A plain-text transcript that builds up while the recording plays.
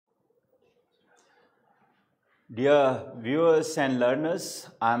Dear viewers and learners,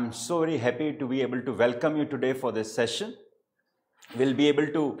 I'm so very happy to be able to welcome you today for this session. We'll be able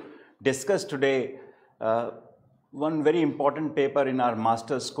to discuss today one very important paper in our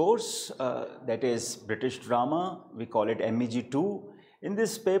master's course, that is British drama. We call it MEG-02. In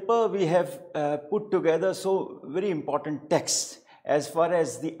this paper, we have put together so very important texts as far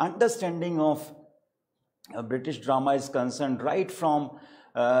as the understanding of British drama is concerned. Right from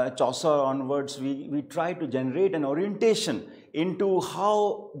Chaucer onwards, we try to generate an orientation into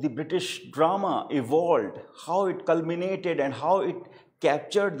how the British drama evolved, how it culminated and how it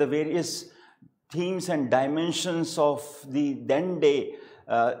captured the various themes and dimensions of the then day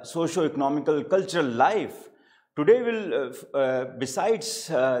socio-economical cultural life. Today we'll, besides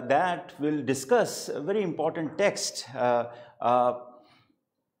that, we'll discuss a very important text,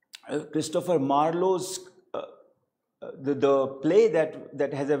 Christopher Marlowe's the play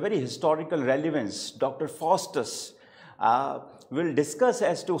that has a very historical relevance, Dr. Faustus. We'll discuss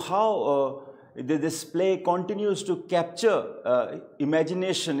as to how this play continues to capture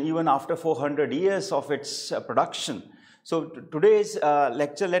imagination even after 400 years of its production. So today's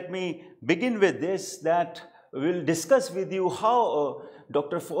lecture, let me begin with this, that we'll discuss with you how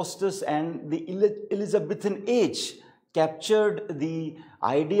Dr. Faustus and the Elizabethan age captured the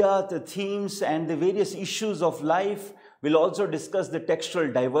idea, the themes and the various issues of life. We'll also discuss the textual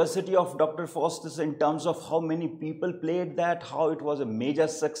diversity of Dr. Faustus in terms of how many people played that, how it was a major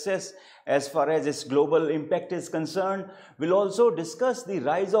success as far as its global impact is concerned. We'll also discuss the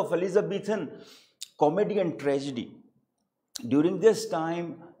rise of Elizabethan comedy and tragedy. During this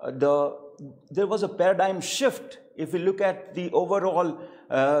time, there was a paradigm shift. If we look at the overall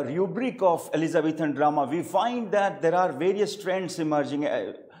rubric of Elizabethan drama, we find that there are various trends emerging.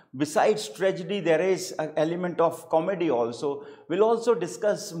 Besides tragedy, there is an element of comedy also. We'll also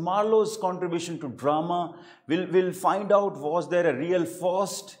discuss Marlowe's contribution to drama. We'll find out, was there a real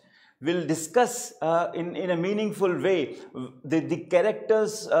Faust? We'll discuss in a meaningful way the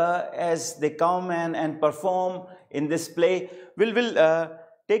characters as they come and perform in this play. We'll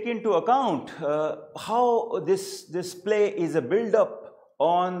take into account how this play is a build-up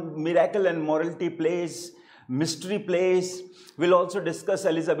on miracle and morality plays, mystery plays. We'll also discuss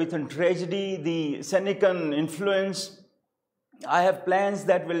Elizabethan tragedy, the Senecan influence. I have plans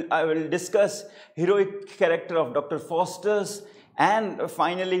that I will discuss heroic character of Dr. Faustus, and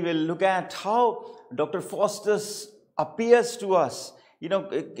finally we'll look at how Dr. Faustus appears to us,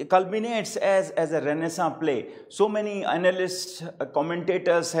 culminates as a Renaissance play. So many analysts,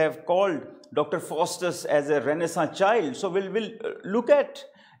 commentators have called Dr. Faustus as a Renaissance child. So we'll look at,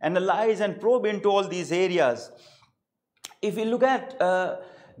 analyze and probe into all these areas. If we look at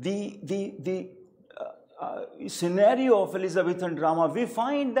the scenario of Elizabethan drama, we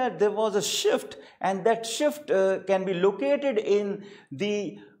find that there was a shift, and that shift can be located in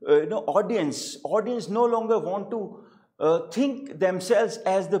the audience. Audience no longer want to think themselves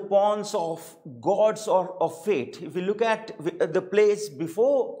as the pawns of gods or of fate. If we look at the plays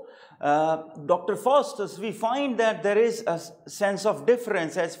before Dr. Faustus, we find that there is a sense of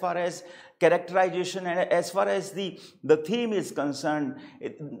difference as far as characterization and as far as the theme is concerned.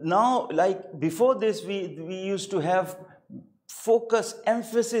 Now, like before this, we used to have focus,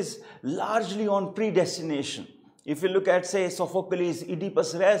 emphasis largely on predestination. If you look at, say, Sophocles'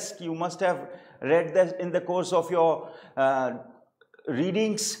 Oedipus Resk, you must have read that in the course of your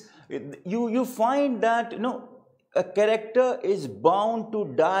readings. You find that, a character is bound to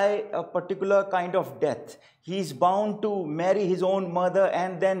die a particular kind of death. He is bound to marry his own mother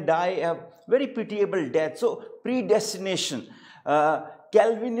and then die a very pitiable death. So predestination,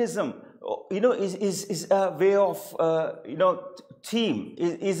 Calvinism, is a way of, theme,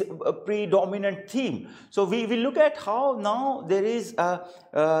 is a predominant theme. So we look at how now there is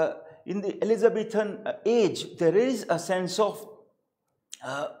in the Elizabethan age, there is a sense of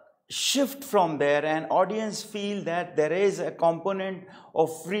shift from there, and audience feel that there is a component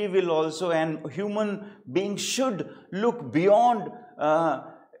of free will also, and human beings should look beyond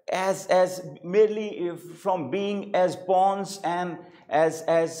as merely from being as pawns and as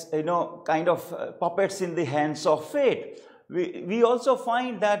kind of puppets in the hands of fate. We also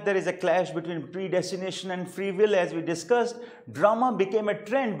find that there is a clash between predestination and free will. As we discussed, drama became a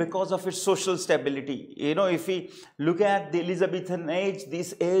trend because of its social stability. If we look at the Elizabethan age,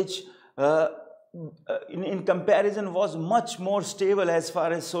 this age, in comparison was much more stable as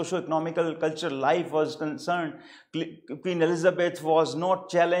far as socio-economical cultural life was concerned. Queen Elizabeth was not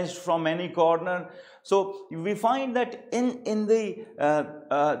challenged from any corner. So we find that in the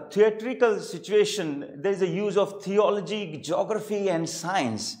theatrical situation, there is a use of theology, geography and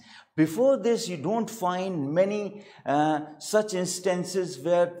science. Before this, you don't find many such instances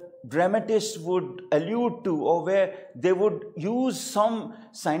where dramatists would allude to, or where they would use some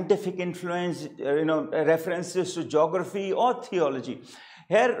scientific influence, references to geography or theology.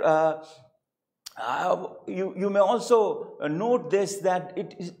 Here, you may also note this, that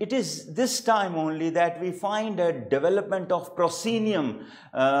it is this time only that we find a development of proscenium,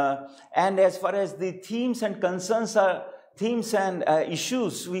 and as far as the themes and concerns are, themes and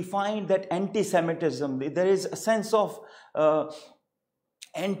issues, we find that anti-Semitism, there is a sense of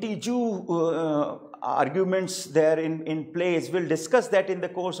anti-Jew arguments there in place. We'll discuss that in the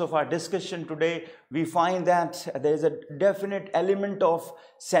course of our discussion today. We find that there is a definite element of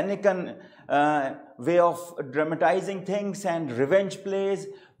Senecan way of dramatizing things and revenge plays.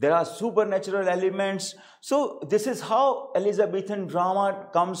 There are supernatural elements. So this is how Elizabethan drama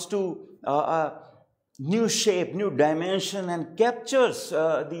comes to new shape, new dimension, and captures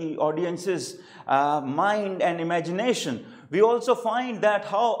the audience's mind and imagination. We also find that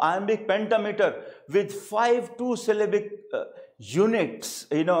how iambic pentameter with 5 two-syllabic units,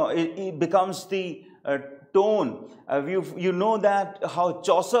 it becomes the tone. You know that how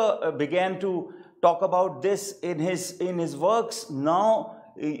Chaucer began to talk about this in his works. Now,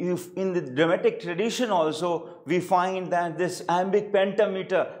 in the dramatic tradition also, we find that this iambic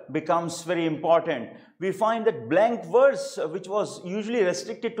pentameter becomes very important. We find that blank verse, which was usually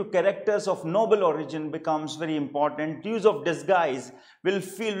restricted to characters of noble origin, becomes very important. Use of disguise. We'll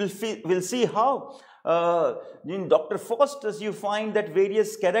see how in Dr. Faustus you find that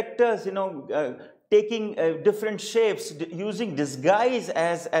various characters, taking different shapes, using disguise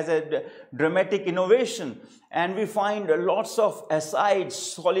as a dramatic innovation. And we find lots of asides,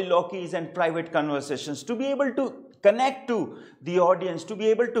 soliloquies and private conversations to be able to connect to the audience, to be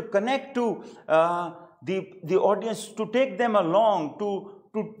able to connect to the audience, to take them along, to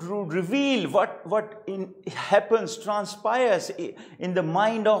reveal what happens, transpires in the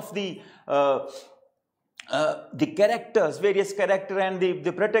mind of the characters, various characters, and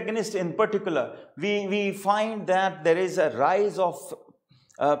the protagonist in particular. We find that there is a rise of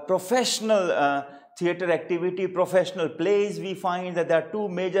professional theatre activity, professional plays. We find that there are 2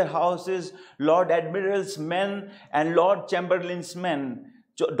 major houses, Lord Admiral's Men and Lord Chamberlain's Men.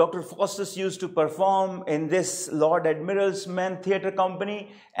 Dr. Faustus used to perform in this Lord Admiral's Men theatre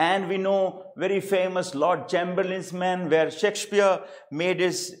company, and we know very famous Lord Chamberlain's Men, where Shakespeare made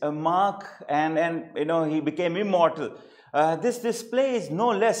his mark and he became immortal. This play is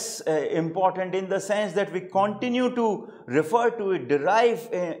no less important in the sense that we continue to refer to it, derive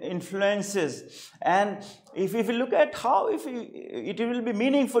influences. And if you look at how, it will be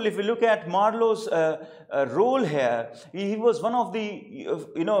meaningful if you look at Marlowe's role here. He was one of the,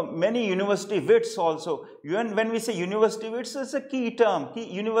 many university wits also. When we say university wits, it's a key term.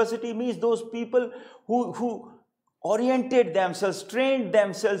 University means those people who oriented themselves, trained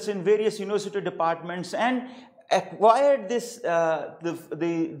themselves in various university departments and acquired this,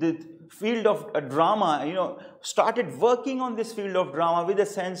 the field of drama, started working on this field of drama with a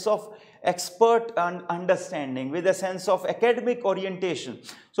sense of expert understanding, with a sense of academic orientation.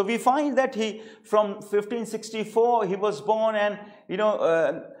 So we find that from 1564, he was born, and,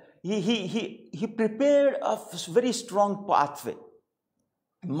 he prepared a very strong pathway.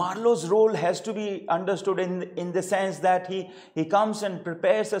 Marlowe's role has to be understood in the sense that he comes and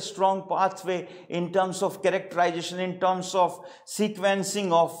prepares a strong pathway in terms of characterization, in terms of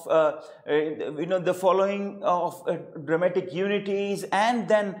sequencing of the following of dramatic unities, and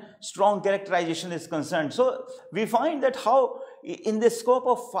then strong characterization is concerned. So we find that how in the scope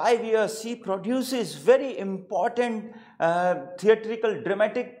of 5 years he produces very important theatrical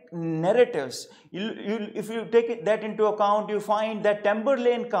dramatic narratives. If you take that into account, you find that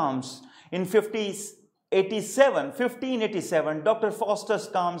Tamburlaine comes in 1587. Dr. Faustus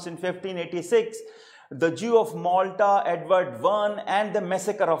comes in 1586. The Jew of Malta, Edward I, and the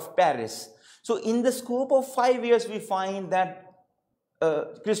Massacre of Paris. So in the scope of 5 years, we find that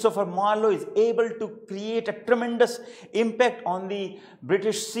Christopher Marlowe is able to create a tremendous impact on the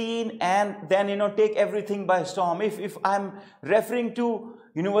British scene, and then take everything by storm. If I'm referring to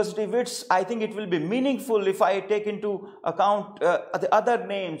university wits, I think it will be meaningful if I take into account the other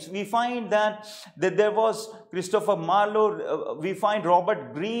names. We find that there was Christopher Marlowe, we find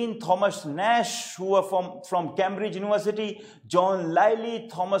Robert Greene, Thomas Nash, who are from Cambridge University, John Lyly,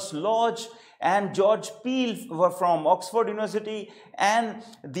 Thomas Lodge, and George Peele were from Oxford University, and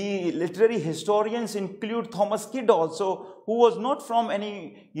the literary historians include Thomas Kidd also, who was not from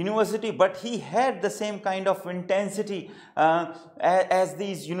any university, but he had the same kind of intensity as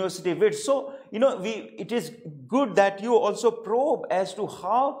these university wits. So, it is good that you also probe as to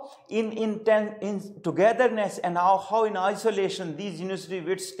how in togetherness and how in isolation these university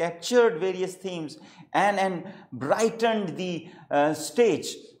wits captured various themes and brightened the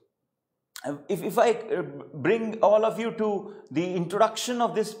stage. If I bring all of you to the introduction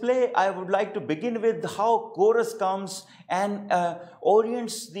of this play, I would like to begin with how chorus comes and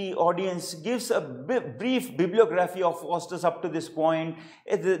orients the audience, gives a brief bibliography of Faustus up to this point.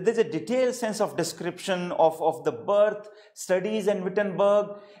 There's a detailed sense of description of the birth, studies in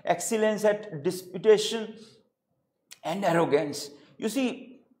Wittenberg, excellence at disputation, and arrogance. You see,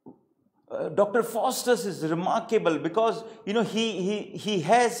 Dr. Faustus is remarkable because, he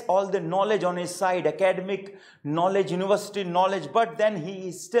has all the knowledge on his side, academic knowledge, university knowledge, but then he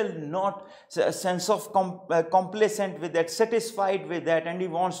is still not a sense of complacent with that, satisfied with that, and he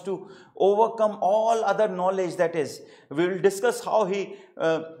wants to overcome all other knowledge that is. We will discuss how he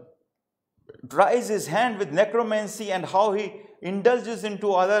tries his hand with necromancy and how he indulges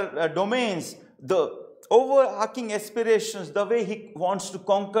into other domains. The overarching aspirations, the way he wants to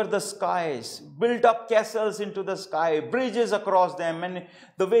conquer the skies, build up castles into the sky, bridges across them, and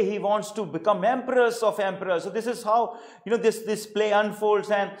the way he wants to become emperors of emperors. So this is how, this play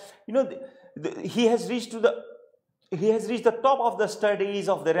unfolds, and, he has reached the top of the studies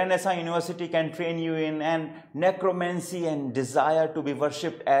of the Renaissance University can train you in, and necromancy and desire to be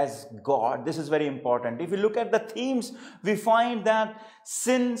worshipped as God. This is very important. If you look at the themes, we find that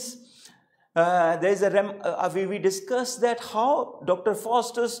since we discussed that how Dr.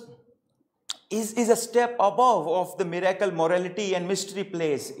 Faustus is a step above of the miracle, morality, and mystery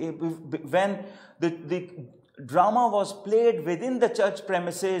plays. When the drama was played within the church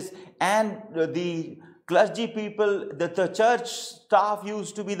premises, and the clergy people, the church staff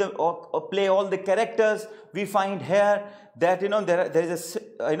used to be play all the characters, we find here that there is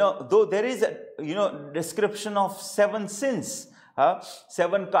though there is a description of 7 sins.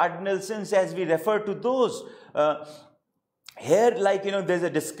 7 cardinal sins, as we refer to those. Here, there's a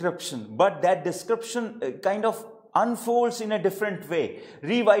description, but that description kind of unfolds in a different way.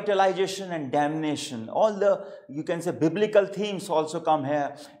 Revitalization and damnation. All the, you can say, biblical themes also come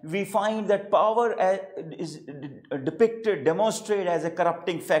here. We find that power is depicted, demonstrated as a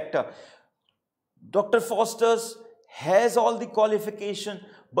corrupting factor. Dr. Faustus has all the qualification,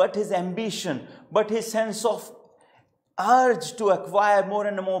 but his ambition, but his sense of urge to acquire more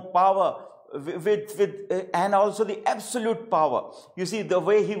and more power and also the absolute power. You see, the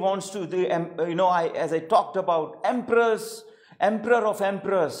way he wants to, as I talked about, emperor of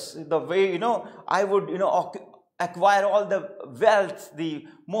emperors, the way, I would, acquire all the wealth, the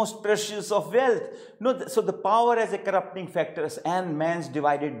most precious of wealth. So the power as a corrupting factor and man's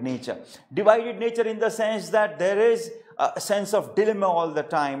divided nature. Divided nature in the sense that there is a sense of dilemma all the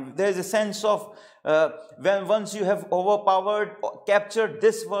time. There is a sense of when once you have overpowered, captured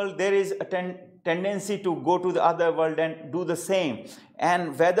this world, there is a tendency to go to the other world and do the same.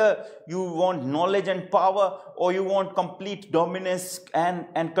 And whether you want knowledge and power, or you want complete dominance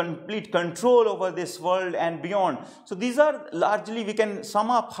and complete control over this world and beyond. So these are largely, we can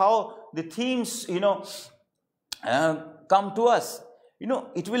sum up how the themes, come to us.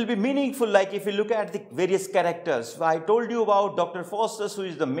 It will be meaningful, like if you look at the various characters. I told you about Dr. Faustus, who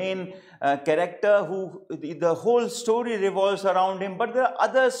is the main character, who the whole story revolves around him. But there are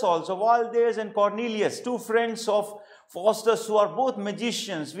others also, Valdez and Cornelius, 2 friends of Faustus who are both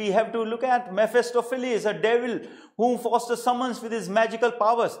magicians. We have to look at Mephistopheles, a devil whom Faustus summons with his magical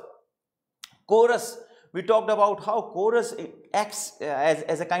powers. Chorus. We talked about how chorus acts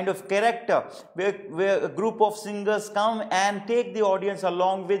as a kind of character, where a group of singers come and take the audience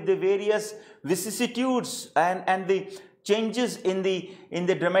along with the various vicissitudes and the changes in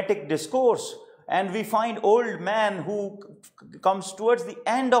the dramatic discourse. And we find old man who comes towards the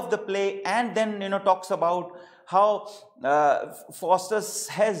end of the play and then talks about how Faustus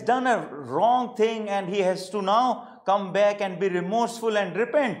has done a wrong thing and he has to now come back and be remorseful and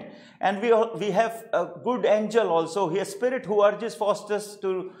repent. And we have a good angel also, a spirit who urges Faustus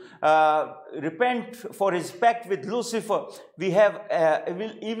to repent for his pact with Lucifer. We have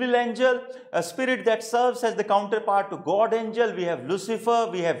an evil angel, a spirit that serves as the counterpart to God angel. We have Lucifer,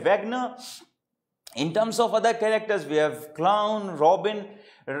 we have Wagner. In terms of other characters, we have Clown, Robin,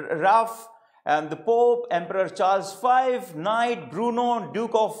 Ruff, and the Pope, Emperor Charles V, Knight, Bruno,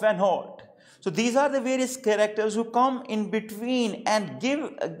 Duke of Venholt. So these are the various characters who come in between and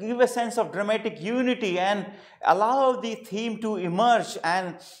give a sense of dramatic unity and allow the theme to emerge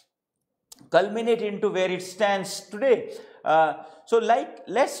and culminate into where it stands today. So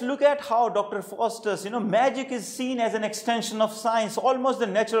let's look at how Dr. Foster's, magic is seen as an extension of science, almost the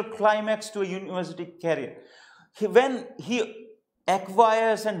natural climax to a university career. When he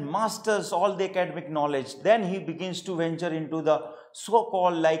acquires and masters all the academic knowledge, then he begins to venture into the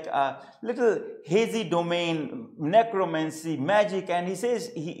so-called little hazy domain, necromancy, magic, and he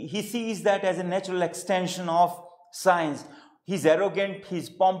says he sees that as a natural extension of science. He's arrogant, he's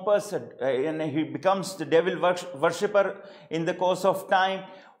pompous, and he becomes the devil worshipper in the course of time.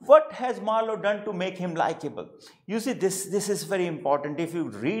 What has Marlowe done to make him likable? You see, this is very important. If you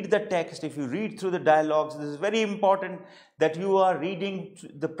read the text, if you read through the dialogues, this is very important that you are reading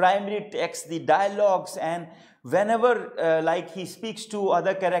the primary text, the dialogues, and whenever he speaks to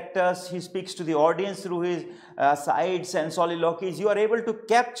other characters, he speaks to the audience through his sides and soliloquies, you are able to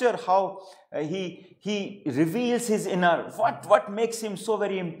capture how he reveals his inner. What makes him so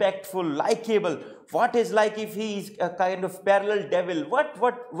very impactful, likable? What is like if he is a kind of parallel devil?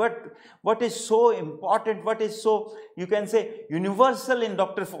 What is so important? What is so, you can say, universal in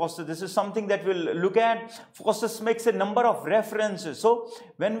Dr. Foster? This is something that we'll look at. Foster makes a number of references. So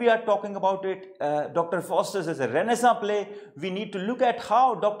when we are talking about it, Dr. Foster's as a Renaissance play, we need to look at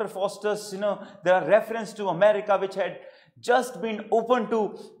how Dr. Foster's, there are references to America which had just been open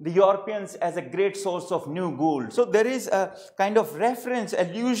to the Europeans as a great source of new gold. So there is a kind of reference,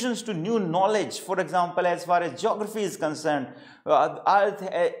 allusions to new knowledge. For example, as far as geography is concerned, Earth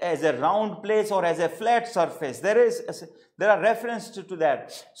as a round place or as a flat surface, there are references to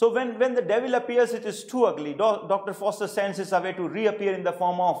that. So when the devil appears, it is too ugly. Dr. Foster sends his away to reappear in the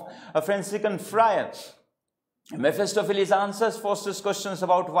form of a Franciscan friar. Mephistopheles answers Foster's questions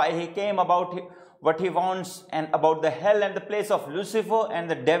about why he came, about what he wants, and about the hell and the place of Lucifer and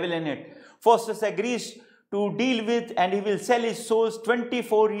the devil in it. Foster agrees to deal with, and he will sell his souls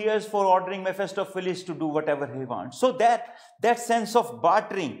 24 years for ordering Mephistopheles to do whatever he wants. So that sense of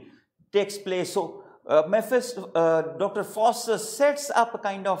bartering takes place. So Dr. Foster sets up a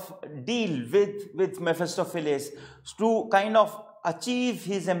kind of deal with Mephistopheles to kind of achieve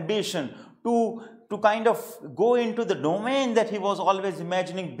his ambition, to kind of go into the domain that he was always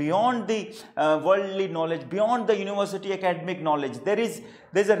imagining, beyond the worldly knowledge, beyond the university academic knowledge. There's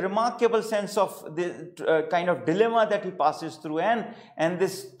a remarkable sense of the kind of dilemma that he passes through, and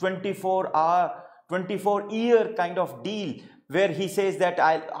this 24-year kind of deal where he says that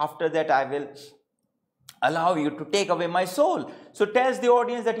after that I will allow you to take away my soul. So tells the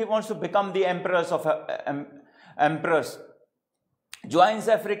audience that he wants to become the emperors of emperors. Joins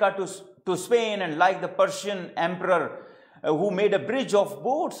Africa to Spain, and like the Persian emperor who made a bridge of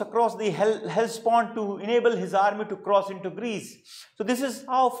boats across the Hellespont to enable his army to cross into Greece. So this is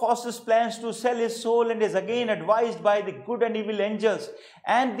how Faustus plans to sell his soul, and is again advised by the good and evil angels.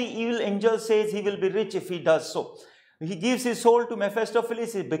 And the evil angel says he will be rich if he does so. He gives his soul to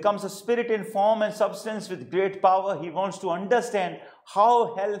Mephistopheles. He becomes a spirit in form and substance with great power. He wants to understand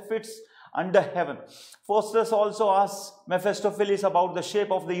how hell fits under heaven. Faustus also asks Mephistopheles about the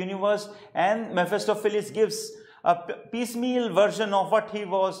shape of the universe, and Mephistopheles gives a piecemeal version of what he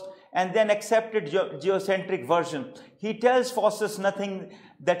was, and then accepted geocentric version. He tells Faustus nothing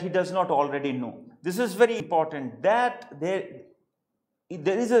that he does not already know. This is very important, that there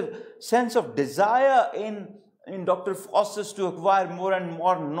is a sense of desire in Dr. Faustus to acquire more and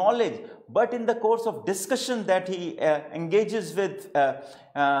more knowledge, but in the course of discussion that he engages with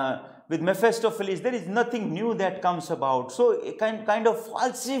Mephistopheles, there is nothing new that comes about. So a kind of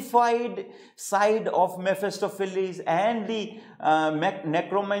falsified side of Mephistopheles and the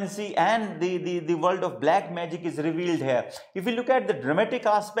necromancy and the world of black magic is revealed here. If you look at the dramatic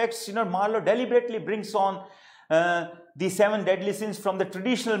aspects, Marlowe deliberately brings on the 7 deadly sins from the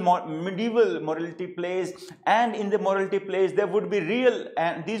traditional medieval morality plays, and in the morality plays there would be real,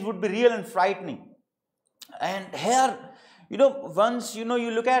 and these would be real and frightening. And here, once you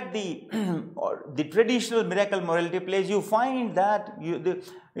look at the traditional miracle morality plays, you find that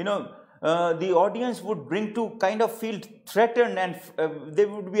the audience would bring to kind of feel threatened, and they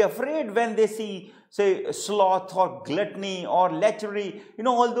would be afraid when they see, say, sloth or gluttony or lechery,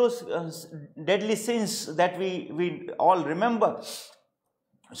 all those deadly sins that we all remember.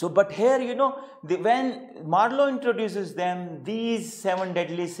 So, but here, when Marlowe introduces them, these 7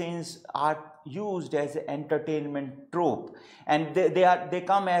 deadly sins are used as an entertainment trope, and they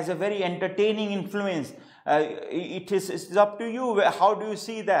come as a very entertaining influence. It's up to you. How do you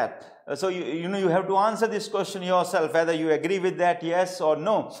see that? So you have to answer this question yourself, whether you agree with that, yes or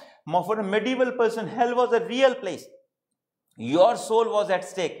no. For a medieval person, hell was a real place. Your soul was at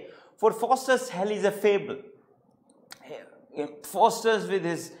stake. For Foster's, hell is a fable. Foster's, with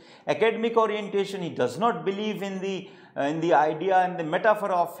his academic orientation, he does not believe in the idea and the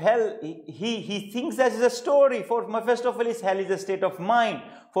metaphor of hell. He thinks that is a story. For Mephistopheles, hell is a state of mind.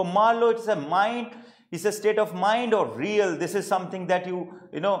 For Marlowe, it's a mind. It's a state of mind or real. This is something that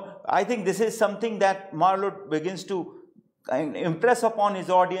I think this is something that Marlowe begins to impress upon his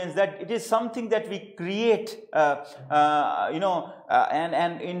audience, that it is something that we create, and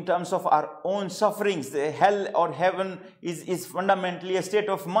in terms of our own sufferings. Hell or heaven is fundamentally a state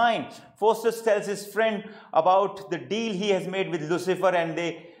of mind. Faustus tells his friend about the deal he has made with Lucifer, and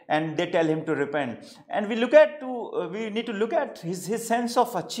they tell him to repent. And we need to look at his sense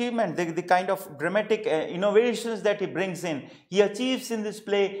of achievement, the kind of dramatic innovations that he brings in. He achieves in this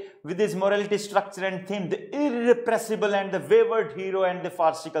play with his morality, structure and theme, the irrepressible and the wayward hero and the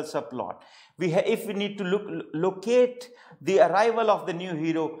farcical subplot. If we need to locate the arrival of the new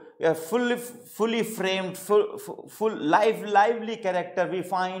hero, a fully framed, lively character, we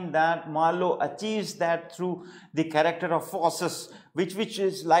find that Marlowe achieves that through the character of Faustus, which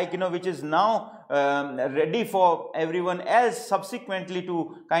is which is now ready for everyone else subsequently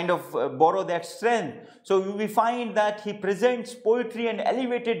to kind of borrow that strength. So we find that he presents poetry and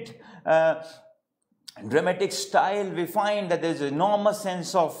elevated dramatic style. We find that there is an enormous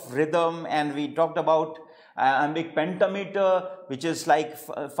sense of rhythm, and we talked about iambic pentameter, which is like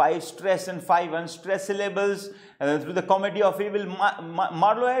 5 stress and 5 unstressed syllables. Through the comedy of evil,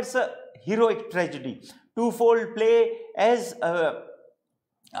 Marlowe adds a heroic tragedy. Twofold play, as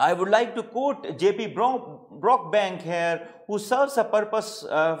I would like to quote J.P. Brockbank here, who serves a purpose,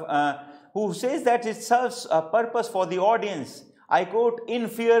 who says that it serves a purpose for the audience. I quote, "In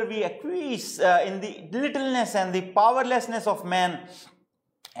fear we acquiesce in the littleness and the powerlessness of man,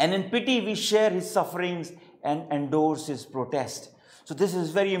 and in pity we share his sufferings and endorse his protest." So this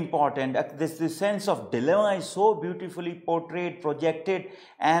is very important. This sense of dilemma is so beautifully portrayed, projected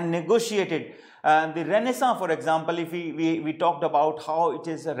and negotiated. The Renaissance, for example, if we talked about how it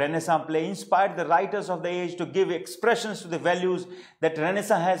is a Renaissance play, inspired the writers of the age to give expressions to the values that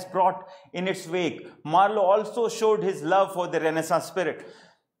Renaissance has brought in its wake. Marlowe also showed his love for the Renaissance spirit.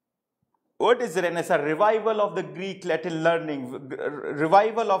 What is Renaissance? Revival of the Greek Latin learning,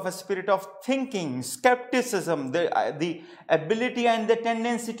 revival of a spirit of thinking, skepticism, the ability and the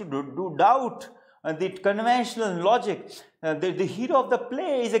tendency to do doubt the conventional logic. The hero of the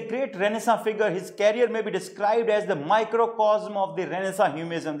play is a great Renaissance figure. His career may be described as the microcosm of the Renaissance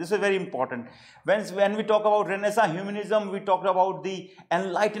humanism. This is very important. When we talk about Renaissance humanism, we talk about the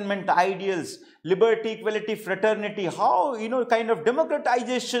Enlightenment ideals, liberty, equality, fraternity, how, kind of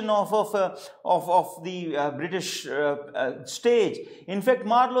democratization of the British stage. In fact,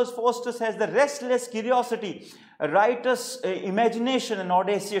 Marlowe's Faustus has the restless curiosity, a writer's imagination and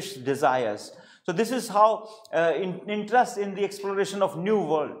audacious desires. So this is how interest in the exploration of new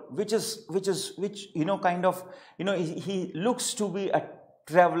world, which he looks to be a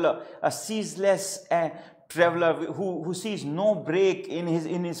traveler, a ceaseless traveler who sees no break in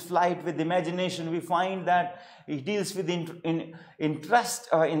his flight with imagination. We find that he deals with interest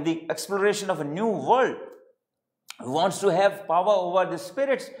in the exploration of a new world. He wants to have power over the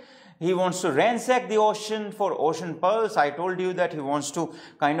spirits. He wants to ransack the ocean for ocean pearls. I told you that he wants to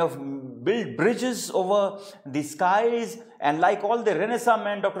kind of build bridges over the skies. And like all the Renaissance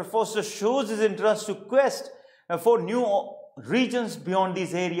men, Dr. Faustus shows his interest to quest for new regions beyond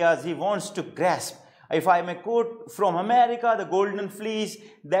these areas. He wants to grasp. If I may quote from America, the golden fleece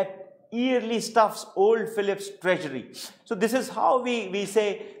that yearly stuffs old Philip's treasury. So this is how we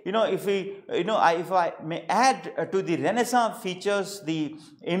say, if I may add to the Renaissance features, the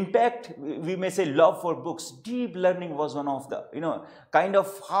impact, we may say love for books. Deep learning was one of the, kind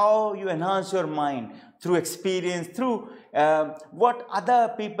of how you enhance your mind through experience, through what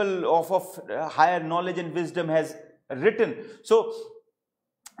other people of higher knowledge and wisdom has written. So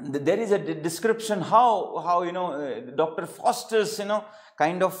there is a description how Dr. Faustus,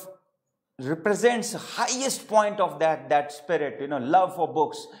 kind of represents the highest point of that spirit, love for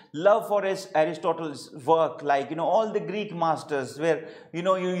books, love for Aristotle's work, like, all the Greek masters, where,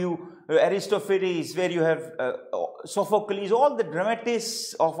 Aristophanes, where you have Sophocles, all the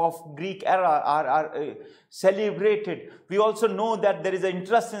dramatists of Greek era are celebrated. We also know that there is an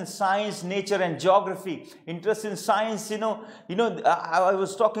interest in science, nature and geography. Interest in science, I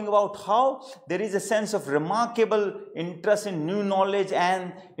was talking about how there is a sense of remarkable interest in new knowledge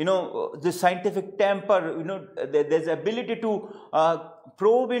and, the scientific temper, there's ability to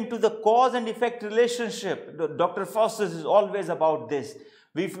probe into the cause and effect relationship. Dr. Faustus is always about this.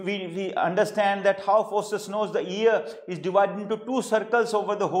 We understand that how Faustus knows the year is divided into two circles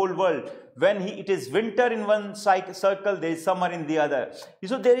over the whole world. When it is winter in one circle, there is summer in the other.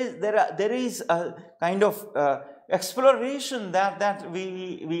 So there is a kind of exploration that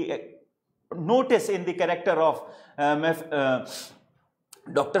we notice in the character of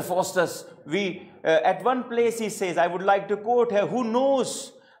Dr. Faustus. At one place he says, I would like to quote here, who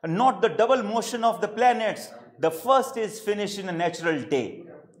knows not the double motion of the planets? The first is finished in a natural day.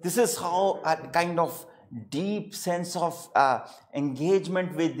 This is how a kind of deep sense of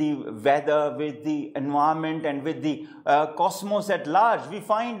engagement with the weather, with the environment, and with the cosmos at large. We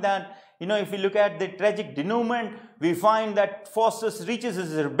find that, if you look at the tragic denouement, we find that Faustus reaches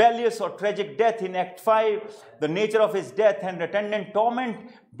his rebellious or tragic death in Act 5. The nature of his death and attendant torment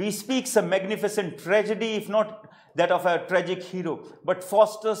bespeaks a magnificent tragedy, if not that of a tragic hero. But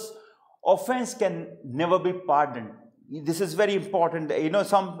Faustus' offense can never be pardoned. This is very important.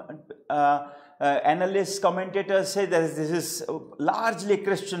 Some analysts, commentators say that this is largely a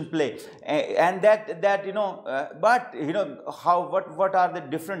Christian play, and what are the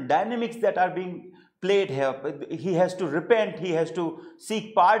different dynamics that are being played here? He has to repent, he has to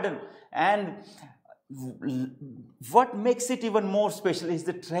seek pardon, and what makes it even more special is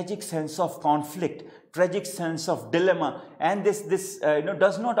the tragic sense of conflict, tragic sense of dilemma, and this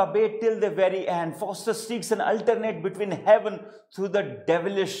does not abate till the very end. Faustus seeks an alternate between heaven through the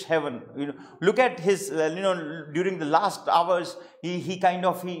devilish heaven. Look at his, during the last hours, he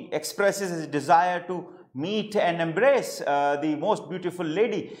expresses his desire to meet and embrace the most beautiful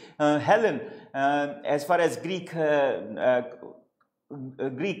lady, Helen. As far as Greek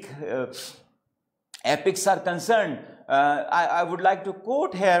epics are concerned, I would like to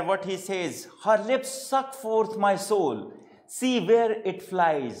quote here what he says. Her lips suck forth my soul. See where it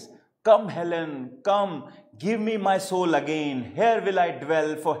flies. Come, Helen, come, give me my soul again. Here will I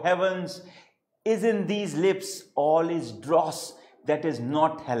dwell, for heavens is in these lips. All is dross that is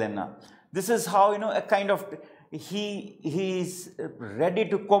not Helena. This is how, a kind of, he is ready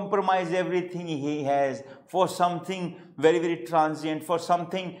to compromise everything he has for something very, very transient, for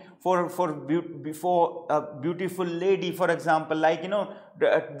something, for a beautiful lady, for example, like,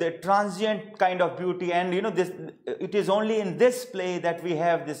 the transient kind of beauty. And, it is only in this play that we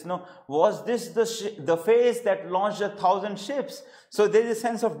have this, was this the face that launched 1,000 ships? So there is a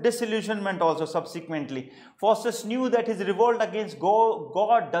sense of disillusionment also subsequently. Faustus knew that his revolt against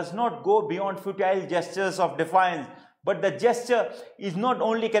God does not go beyond futile gestures of defiance, but the gesture is not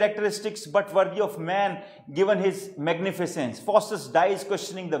only characteristics but worthy of man given his magnificence. Faustus dies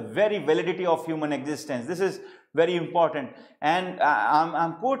questioning the very validity of human existence. This is very important. And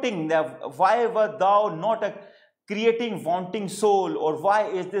I'm quoting that, why wert thou not a creating wanting soul, or why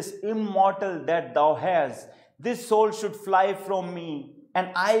is this immortal that thou hast? This soul should fly from me,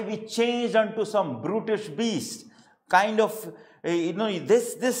 and I be changed unto some brutish beast. Kind of,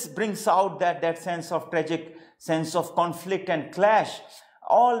 this brings out that sense of tragic, sense of conflict and clash.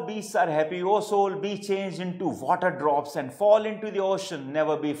 All beasts are happy. O soul, be changed into water drops and fall into the ocean,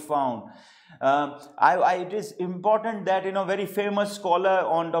 never be found. It is important that, very famous scholar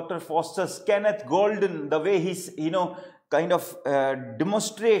on Dr. Faustus, Kenneth Golden, the way he's,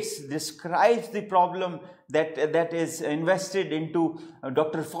 describes the problem that is invested into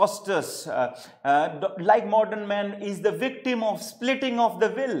Dr. Faustus. Like modern man, is the victim of splitting of the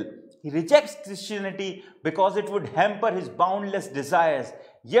will. He rejects Christianity because it would hamper his boundless desires.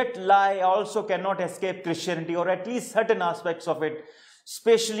 Yet lie also cannot escape Christianity, or at least certain aspects of it,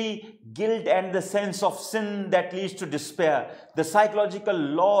 especially guilt and the sense of sin that leads to despair. The psychological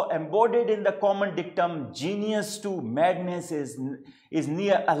law embodied in the common dictum, genius to madness, is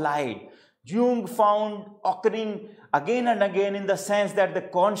near allied. Jung found occurring again and again in the sense that the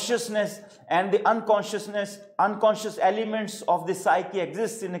consciousness and the unconscious elements of the psyche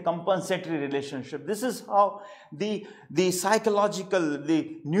exist in a compensatory relationship. This is how the psychological,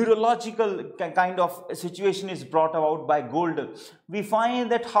 the neurological kind of situation is brought about by Golden. We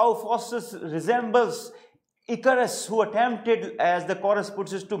find that how Faustus resembles Icarus, who attempted, as the chorus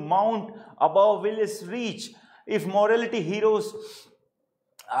puts it, to mount above Willis' reach. If morality heroes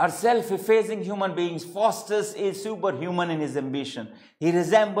are self-effacing human beings, Faustus is superhuman in his ambition. He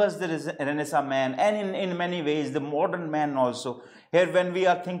resembles the Renaissance man, and in many ways the modern man also. Here, when we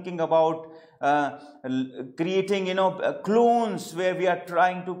are thinking about creating, clones, where we are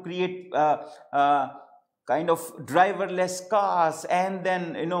trying to create kind of driverless cars, and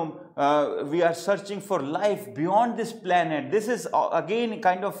then, we are searching for life beyond this planet. This is again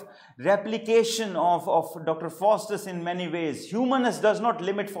kind of replication of Dr. Faustus in many ways. Humanness does not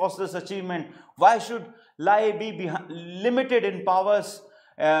limit Faustus' achievement. Why should lie be limited in powers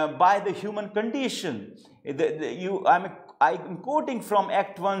by the human condition. I'm quoting from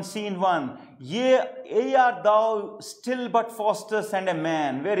Act 1, Scene 1. Yea art thou still but Faustus and a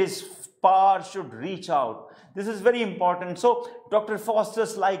man, where his power should reach out. This is very important. So Dr.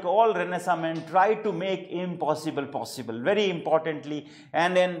 Faustus, like all Renaissance men, tried to make impossible possible, very importantly.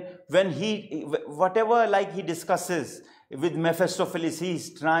 And then when whatever like he discusses with Mephistopheles,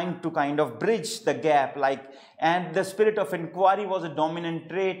 he's trying to kind of bridge the gap, and the spirit of inquiry was a dominant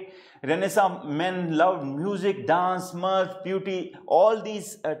trait. Renaissance men loved music, dance, mirth, beauty. All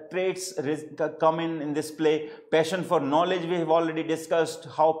these traits come in this play. Passion for knowledge, we have already discussed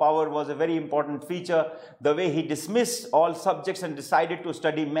how power was a very important feature. The way he dismissed all subjects and decided to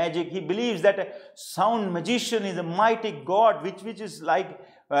study magic. He believes that a sound magician is a mighty god, which is like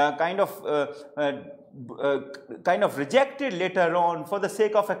kind of rejected later on. For the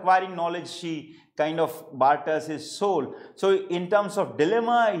sake of acquiring knowledge, she kind of barters his soul. So in terms of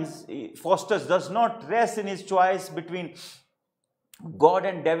dilemma, Faustus does not rest in his choice between God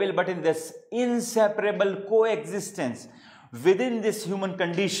and devil, but in this inseparable coexistence within this human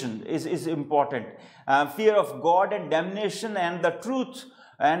condition is important. Fear of God and damnation and the truth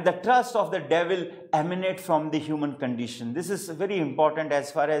and the trust of the devil emanate from the human condition. This is very important as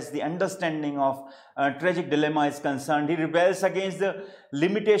far as the understanding of tragic dilemma is concerned. He rebels against the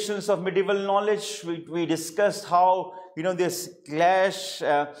limitations of medieval knowledge. We discussed how, this clash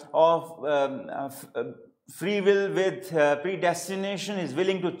of free will with predestination. Is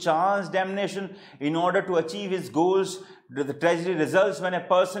willing to chance damnation in order to achieve his goals. The tragedy results when a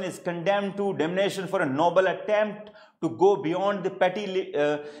person is condemned to damnation for a noble attempt to go beyond the petty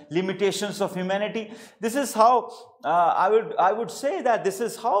limitations of humanity. This is how I would say that this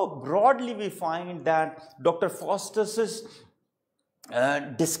is how broadly we find that Dr. Faustus's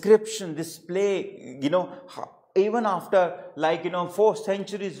description, this play, even after 4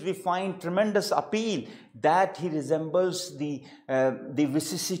 centuries, we find tremendous appeal that he resembles the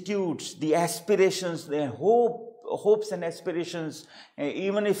vicissitudes, the aspirations, the hopes and aspirations,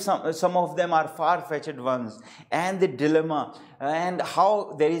 even if some of them are far-fetched ones, and the dilemma, and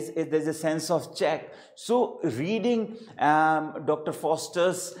how there's a sense of check. So reading Dr.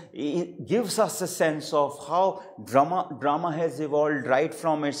 Faustus gives us a sense of how drama has evolved right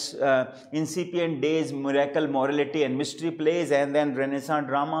from its incipient days, miracle, morality and mystery plays, and then Renaissance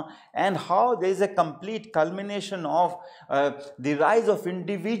drama, and how there is a complete culmination of the rise of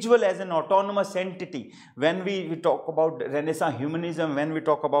individual as an autonomous entity. When we talk about Renaissance humanism, when we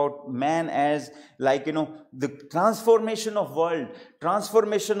talk about man as the transformation of world,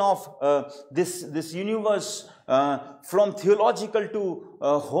 transformation of this universe from theological to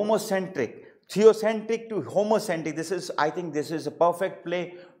homocentric, theocentric to homocentric. I think this is a perfect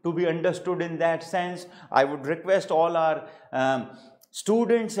play to be understood in that sense. I would request all our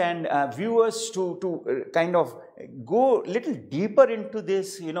students and viewers to kind of go little deeper into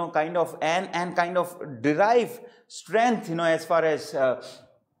this, kind of and kind of derive strength, as far as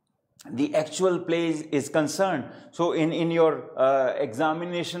the actual play is concerned. So in your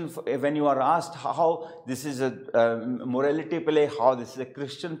examination, when you are asked how this is a morality play, how this is a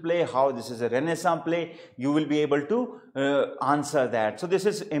Christian play, how this is a Renaissance play, you will be able to answer that. So this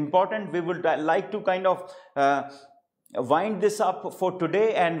is important. We would like to kind of wind this up for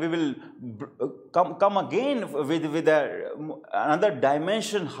today, and we will come again with another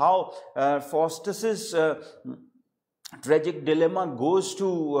dimension, how Faustus's tragic dilemma goes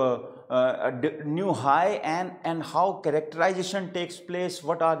to a new high, and how characterization takes place.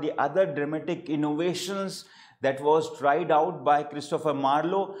 What are the other dramatic innovations that was tried out by Christopher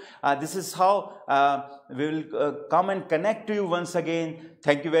Marlowe? This is how we will come and connect to you once again.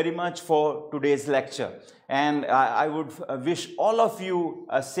 Thank you very much for today's lecture, and I would wish all of you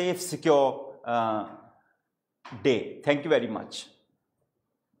a safe, secure day. Thank you very much.